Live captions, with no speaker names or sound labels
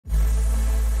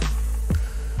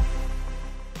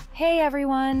Hey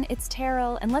everyone, it's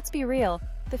Terrell, and let's be real,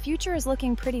 the future is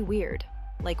looking pretty weird.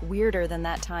 Like weirder than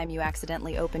that time you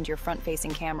accidentally opened your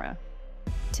front-facing camera.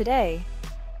 Today,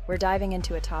 we're diving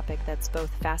into a topic that's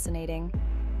both fascinating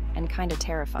and kind of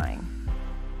terrifying.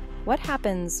 What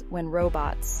happens when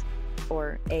robots,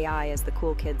 or AI as the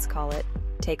cool kids call it,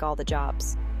 take all the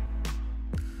jobs?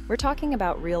 We're talking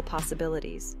about real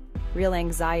possibilities, real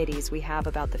anxieties we have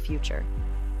about the future.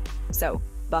 So,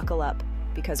 buckle up,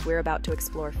 because we're about to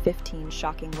explore 15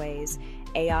 shocking ways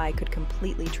AI could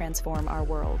completely transform our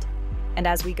world. And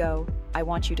as we go, I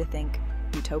want you to think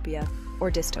Utopia or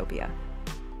Dystopia.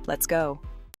 Let's go.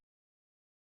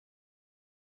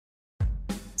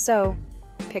 So,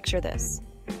 picture this.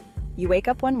 You wake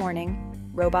up one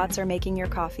morning, robots are making your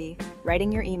coffee,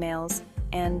 writing your emails,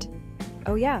 and,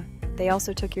 oh yeah, they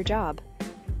also took your job.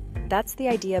 That's the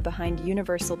idea behind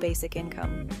Universal Basic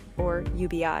Income, or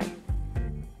UBI.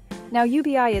 Now,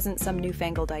 UBI isn't some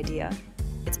newfangled idea.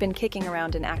 It's been kicking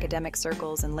around in academic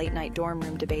circles and late-night dorm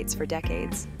room debates for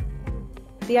decades.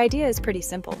 The idea is pretty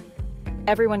simple.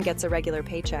 Everyone gets a regular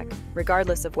paycheck,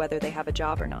 regardless of whether they have a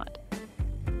job or not.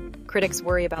 Critics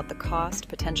worry about the cost,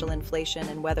 potential inflation,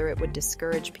 and whether it would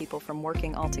discourage people from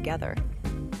working altogether.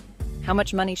 How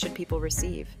much money should people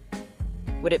receive?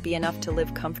 Would it be enough to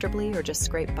live comfortably or just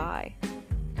scrape by?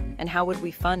 And how would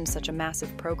we fund such a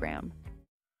massive program?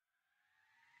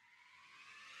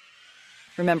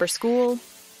 Remember school?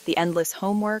 The endless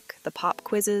homework, the pop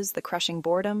quizzes, the crushing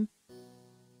boredom?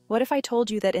 What if I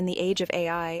told you that in the age of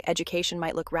AI, education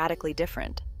might look radically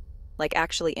different? Like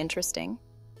actually interesting?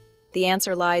 The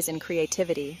answer lies in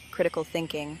creativity, critical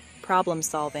thinking, problem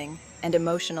solving, and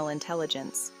emotional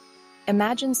intelligence.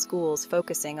 Imagine schools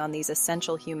focusing on these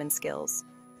essential human skills.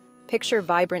 Picture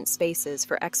vibrant spaces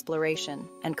for exploration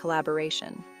and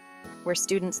collaboration, where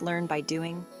students learn by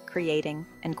doing, creating,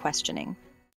 and questioning.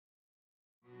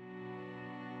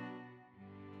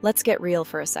 Let's get real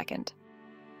for a second.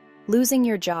 Losing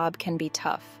your job can be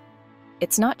tough.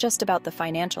 It's not just about the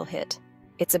financial hit,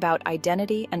 it's about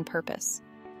identity and purpose.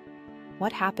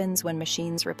 What happens when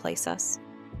machines replace us?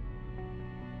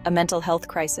 A mental health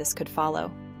crisis could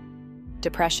follow.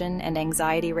 Depression and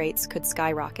anxiety rates could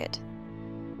skyrocket.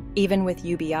 Even with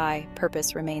UBI,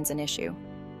 purpose remains an issue.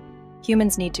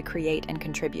 Humans need to create and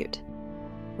contribute.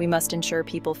 We must ensure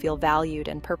people feel valued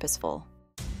and purposeful.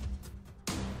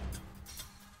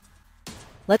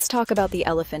 Let's talk about the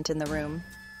elephant in the room.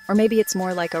 Or maybe it's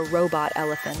more like a robot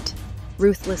elephant,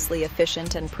 ruthlessly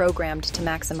efficient and programmed to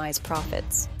maximize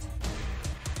profits.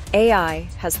 AI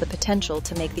has the potential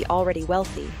to make the already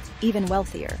wealthy even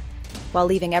wealthier, while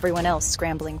leaving everyone else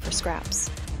scrambling for scraps.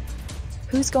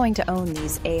 Who's going to own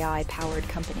these AI-powered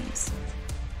companies?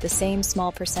 The same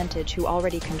small percentage who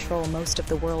already control most of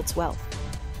the world's wealth.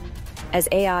 As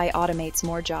AI automates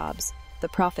more jobs, the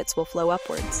profits will flow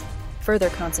upwards,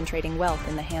 further concentrating wealth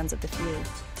in the hands of the few.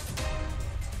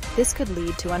 This could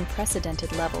lead to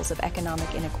unprecedented levels of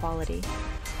economic inequality,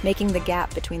 making the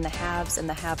gap between the haves and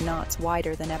the have-nots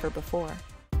wider than ever before.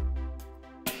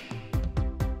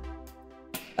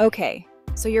 Okay,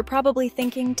 so you're probably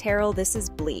thinking, Terrell, this is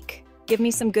bleak. Give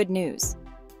me some good news.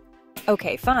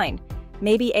 Okay, fine.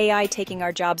 Maybe AI taking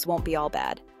our jobs won't be all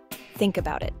bad. Think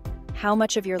about it. How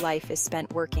much of your life is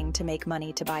spent working to make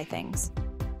money to buy things?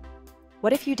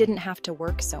 What if you didn't have to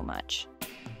work so much?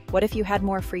 What if you had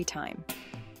more free time?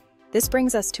 This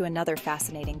brings us to another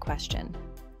fascinating question.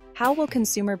 How will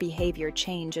consumer behavior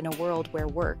change in a world where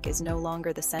work is no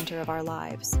longer the center of our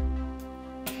lives?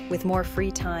 With more free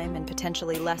time and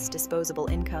potentially less disposable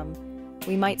income,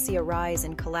 we might see a rise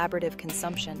in collaborative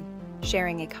consumption,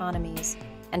 sharing economies,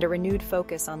 and a renewed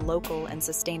focus on local and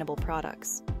sustainable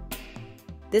products.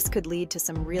 This could lead to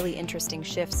some really interesting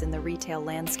shifts in the retail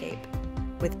landscape,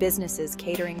 with businesses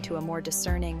catering to a more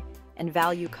discerning and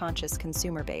value-conscious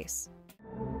consumer base.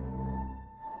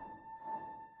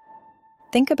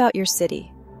 Think about your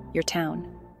city, your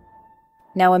town.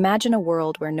 Now imagine a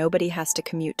world where nobody has to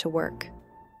commute to work.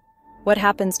 What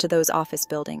happens to those office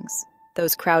buildings,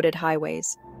 those crowded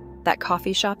highways, that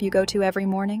coffee shop you go to every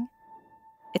morning?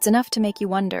 It's enough to make you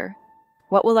wonder,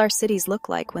 what will our cities look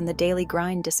like when the daily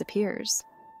grind disappears?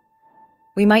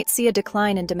 We might see a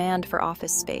decline in demand for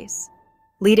office space,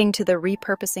 leading to the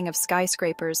repurposing of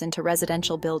skyscrapers into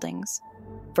residential buildings,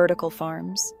 vertical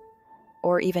farms,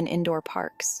 or even indoor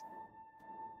parks.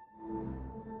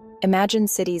 Imagine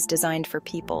cities designed for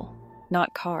people,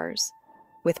 not cars,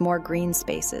 with more green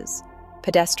spaces,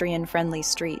 pedestrian-friendly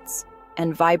streets,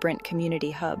 and vibrant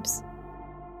community hubs.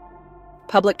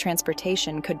 Public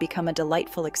transportation could become a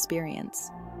delightful experience,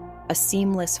 a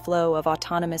seamless flow of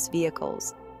autonomous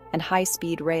vehicles and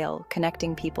high-speed rail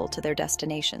connecting people to their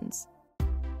destinations.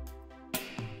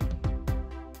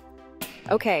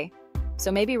 Okay, so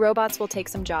maybe robots will take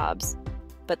some jobs,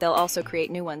 but they'll also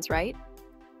create new ones, right?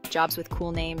 Jobs with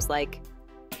cool names like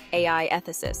AI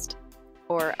ethicist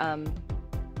or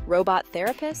robot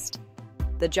therapist?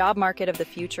 The job market of the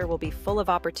future will be full of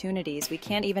opportunities we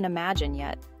can't even imagine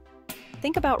yet.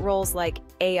 Think about roles like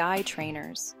AI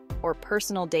trainers or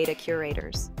personal data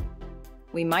curators.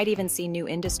 We might even see new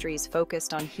industries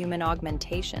focused on human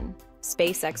augmentation,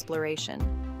 space exploration,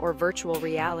 or virtual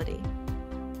reality.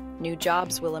 New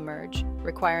jobs will emerge,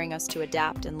 requiring us to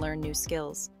adapt and learn new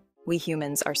skills. We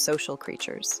humans are social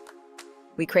creatures.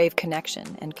 We crave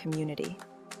connection and community.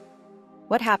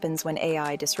 What happens when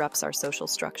AI disrupts our social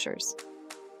structures?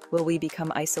 Will we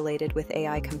become isolated with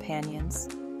AI companions?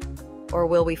 Or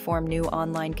will we form new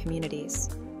online communities?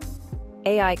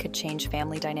 AI could change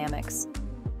family dynamics.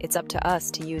 It's up to us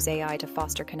to use AI to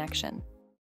foster connection.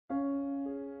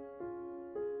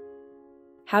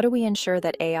 How do we ensure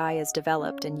that AI is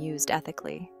developed and used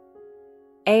ethically?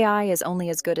 AI is only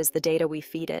as good as the data we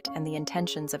feed it and the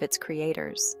intentions of its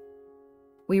creators.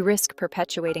 We risk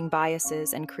perpetuating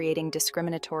biases and creating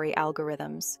discriminatory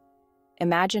algorithms.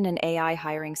 Imagine an AI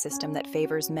hiring system that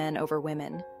favors men over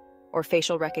women, or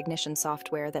facial recognition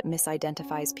software that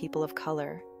misidentifies people of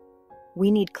color. We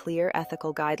need clear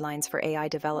ethical guidelines for AI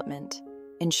development,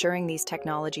 ensuring these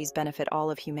technologies benefit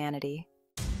all of humanity.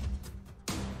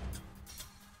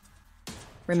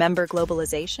 Remember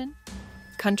globalization?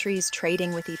 Countries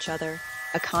trading with each other,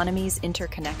 economies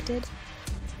interconnected?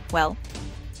 Well,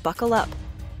 buckle up,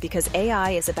 because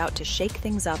AI is about to shake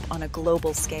things up on a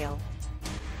global scale.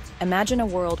 Imagine a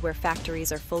world where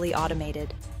factories are fully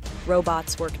automated,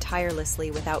 robots work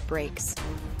tirelessly without breaks,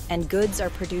 and goods are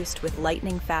produced with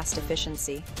lightning-fast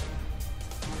efficiency.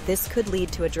 This could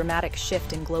lead to a dramatic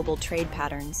shift in global trade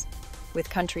patterns, with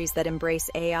countries that embrace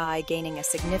AI gaining a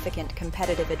significant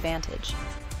competitive advantage.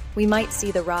 We might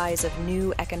see the rise of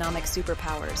new economic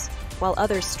superpowers, while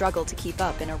others struggle to keep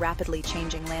up in a rapidly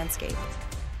changing landscape.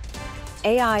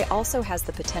 AI also has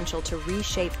the potential to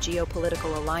reshape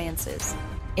geopolitical alliances,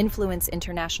 influence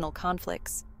international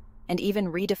conflicts, and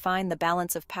even redefine the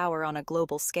balance of power on a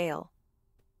global scale.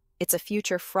 It's a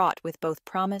future fraught with both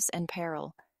promise and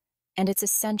peril, and it's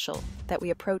essential that we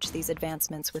approach these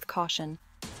advancements with caution,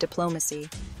 diplomacy,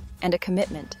 and a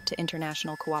commitment to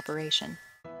international cooperation.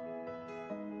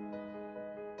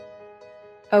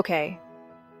 Okay,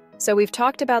 so we've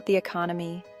talked about the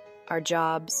economy, our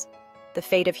jobs, the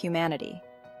fate of humanity.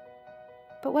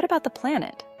 But what about the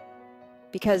planet?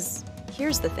 Because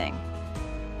here's the thing.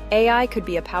 AI could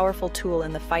be a powerful tool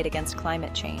in the fight against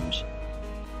climate change.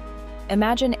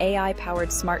 Imagine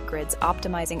AI-powered smart grids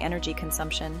optimizing energy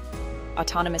consumption,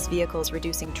 autonomous vehicles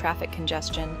reducing traffic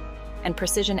congestion, and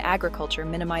precision agriculture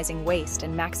minimizing waste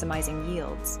and maximizing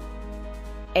yields.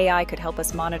 AI could help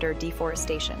us monitor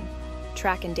deforestation,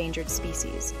 track endangered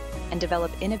species, and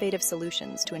develop innovative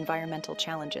solutions to environmental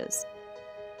challenges.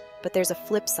 But there's a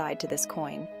flip side to this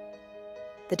coin.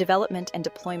 The development and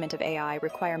deployment of AI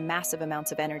require massive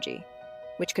amounts of energy,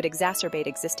 which could exacerbate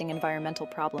existing environmental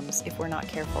problems if we're not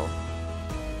careful.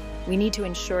 We need to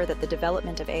ensure that the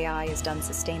development of AI is done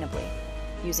sustainably,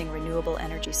 using renewable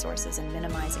energy sources and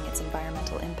minimizing its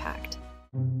environmental impact.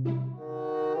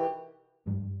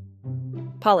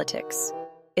 Politics.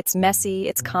 It's messy,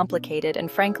 it's complicated, and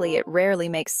frankly, it rarely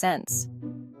makes sense.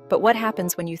 But what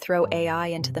happens when you throw AI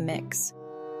into the mix?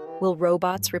 Will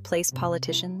robots replace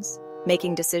politicians,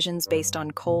 making decisions based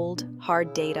on cold,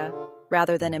 hard data,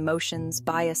 rather than emotions,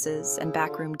 biases, and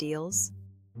backroom deals?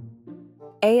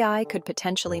 AI could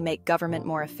potentially make government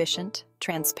more efficient,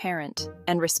 transparent,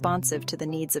 and responsive to the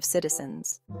needs of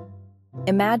citizens.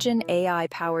 Imagine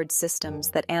AI-powered systems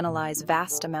that analyze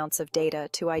vast amounts of data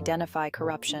to identify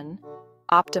corruption,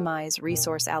 optimize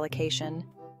resource allocation,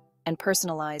 and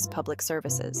personalize public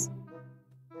services.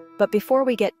 But before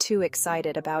we get too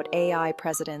excited about AI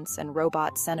presidents and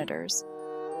robot senators,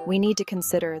 we need to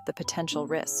consider the potential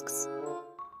risks.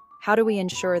 How do we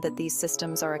ensure that these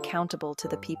systems are accountable to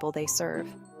the people they serve?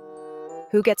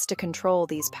 Who gets to control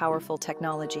these powerful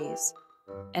technologies?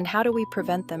 And how do we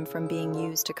prevent them from being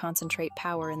used to concentrate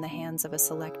power in the hands of a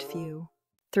select few?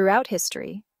 Throughout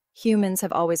history, humans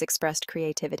have always expressed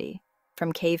creativity,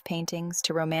 from cave paintings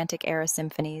to romantic-era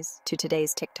symphonies to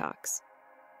today's TikToks.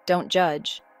 Don't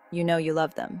judge, you know you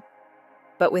love them.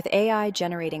 But with AI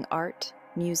generating art,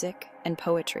 music, and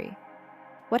poetry,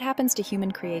 what happens to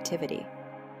human creativity?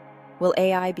 Will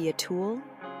AI be a tool,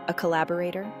 a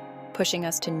collaborator, pushing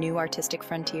us to new artistic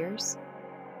frontiers?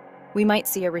 We might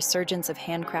see a resurgence of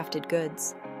handcrafted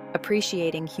goods,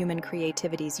 appreciating human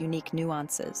creativity's unique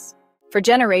nuances. For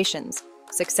generations,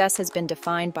 Success has been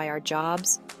defined by our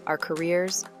jobs, our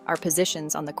careers, our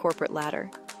positions on the corporate ladder.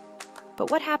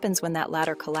 But what happens when that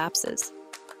ladder collapses,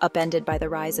 upended by the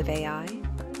rise of AI?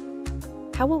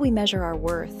 How will we measure our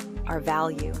worth, our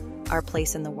value, our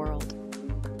place in the world?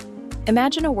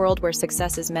 Imagine a world where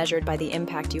success is measured by the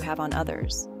impact you have on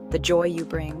others, the joy you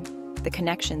bring, the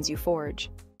connections you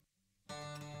forge.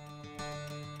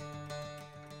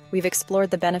 We've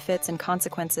explored the benefits and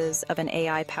consequences of an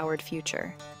AI-powered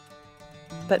future.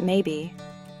 But maybe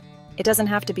it doesn't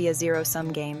have to be a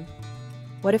zero-sum game.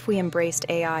 What if we embraced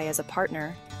AI as a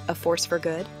partner, a force for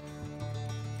good?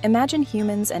 Imagine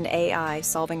humans and AI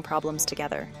solving problems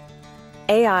together.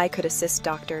 AI could assist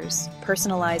doctors,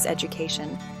 personalize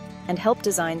education, and help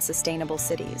design sustainable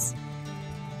cities.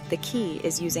 The key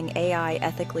is using AI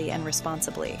ethically and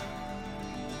responsibly.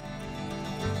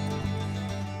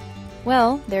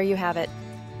 Well, there you have it.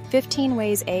 15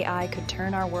 ways AI could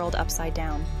turn our world upside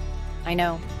down. I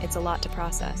know, it's a lot to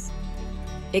process.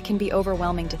 It can be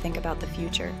overwhelming to think about the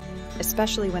future,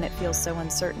 especially when it feels so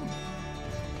uncertain.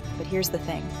 But here's the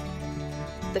thing.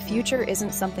 The future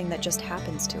isn't something that just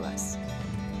happens to us.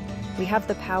 We have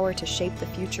the power to shape the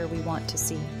future we want to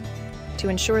see, to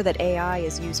ensure that AI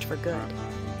is used for good,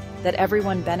 that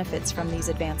everyone benefits from these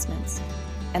advancements,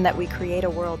 and that we create a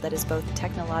world that is both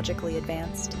technologically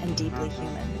advanced and deeply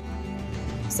human.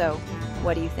 So,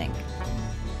 what do you think?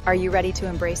 Are you ready to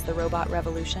embrace the robot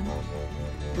revolution?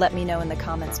 Let me know in the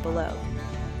comments below.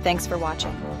 Thanks for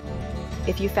watching.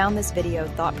 If you found this video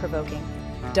thought-provoking,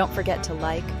 don't forget to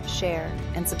like, share,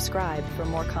 and subscribe for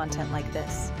more content like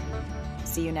this.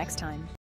 See you next time.